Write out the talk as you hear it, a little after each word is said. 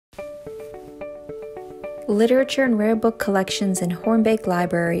Literature and rare book collections in Hornbeck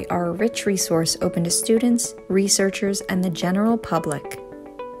Library are a rich resource open to students, researchers, and the general public.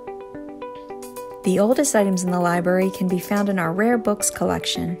 The oldest items in the library can be found in our rare books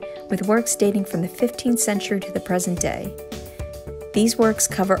collection, with works dating from the 15th century to the present day. These works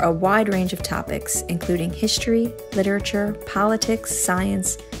cover a wide range of topics, including history, literature, politics,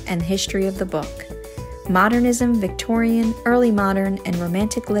 science, and the history of the book. Modernism, Victorian, early modern, and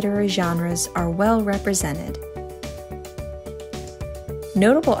romantic literary genres are well represented.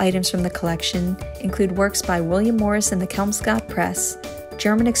 Notable items from the collection include works by William Morris and the Kelmscott Press,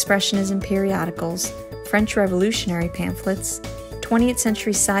 German Expressionism periodicals, French Revolutionary pamphlets, 20th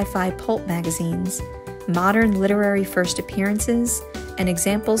century sci-fi pulp magazines, modern literary first appearances, and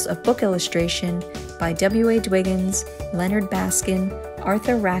examples of book illustration by W.A. Dwiggins, Leonard Baskin,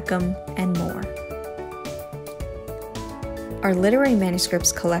 Arthur Rackham, and more. Our literary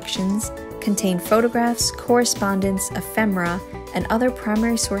manuscripts collections contain photographs, correspondence, ephemera, and other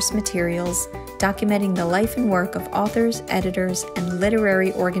primary source materials documenting the life and work of authors, editors, and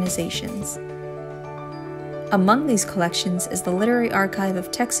literary organizations. Among these collections is the literary archive of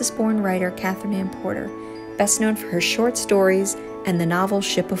Texas-born writer Catherine Ann Porter, best known for her short stories and the novel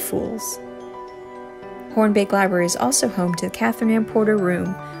Ship of Fools. Hornbeck Library is also home to the Catherine Ann Porter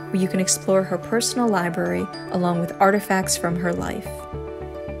Room, where you can explore her personal library along with artifacts from her life.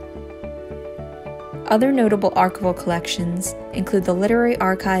 Other notable archival collections include the Literary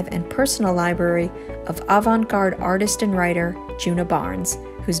Archive and Personal Library of avant-garde artist and writer Juna Barnes,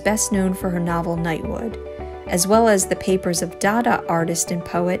 who's best known for her novel Nightwood, as well as the papers of Dada artist and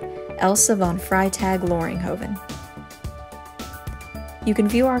poet Elsa von Freytag Loringhoven. You can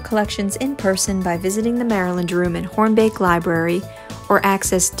view our collections in person by visiting the Maryland Room in Hornbeck Library, or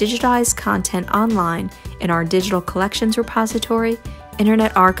access digitized content online in our digital collections repository,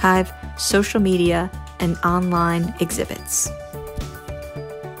 internet archive, social media, and online exhibits.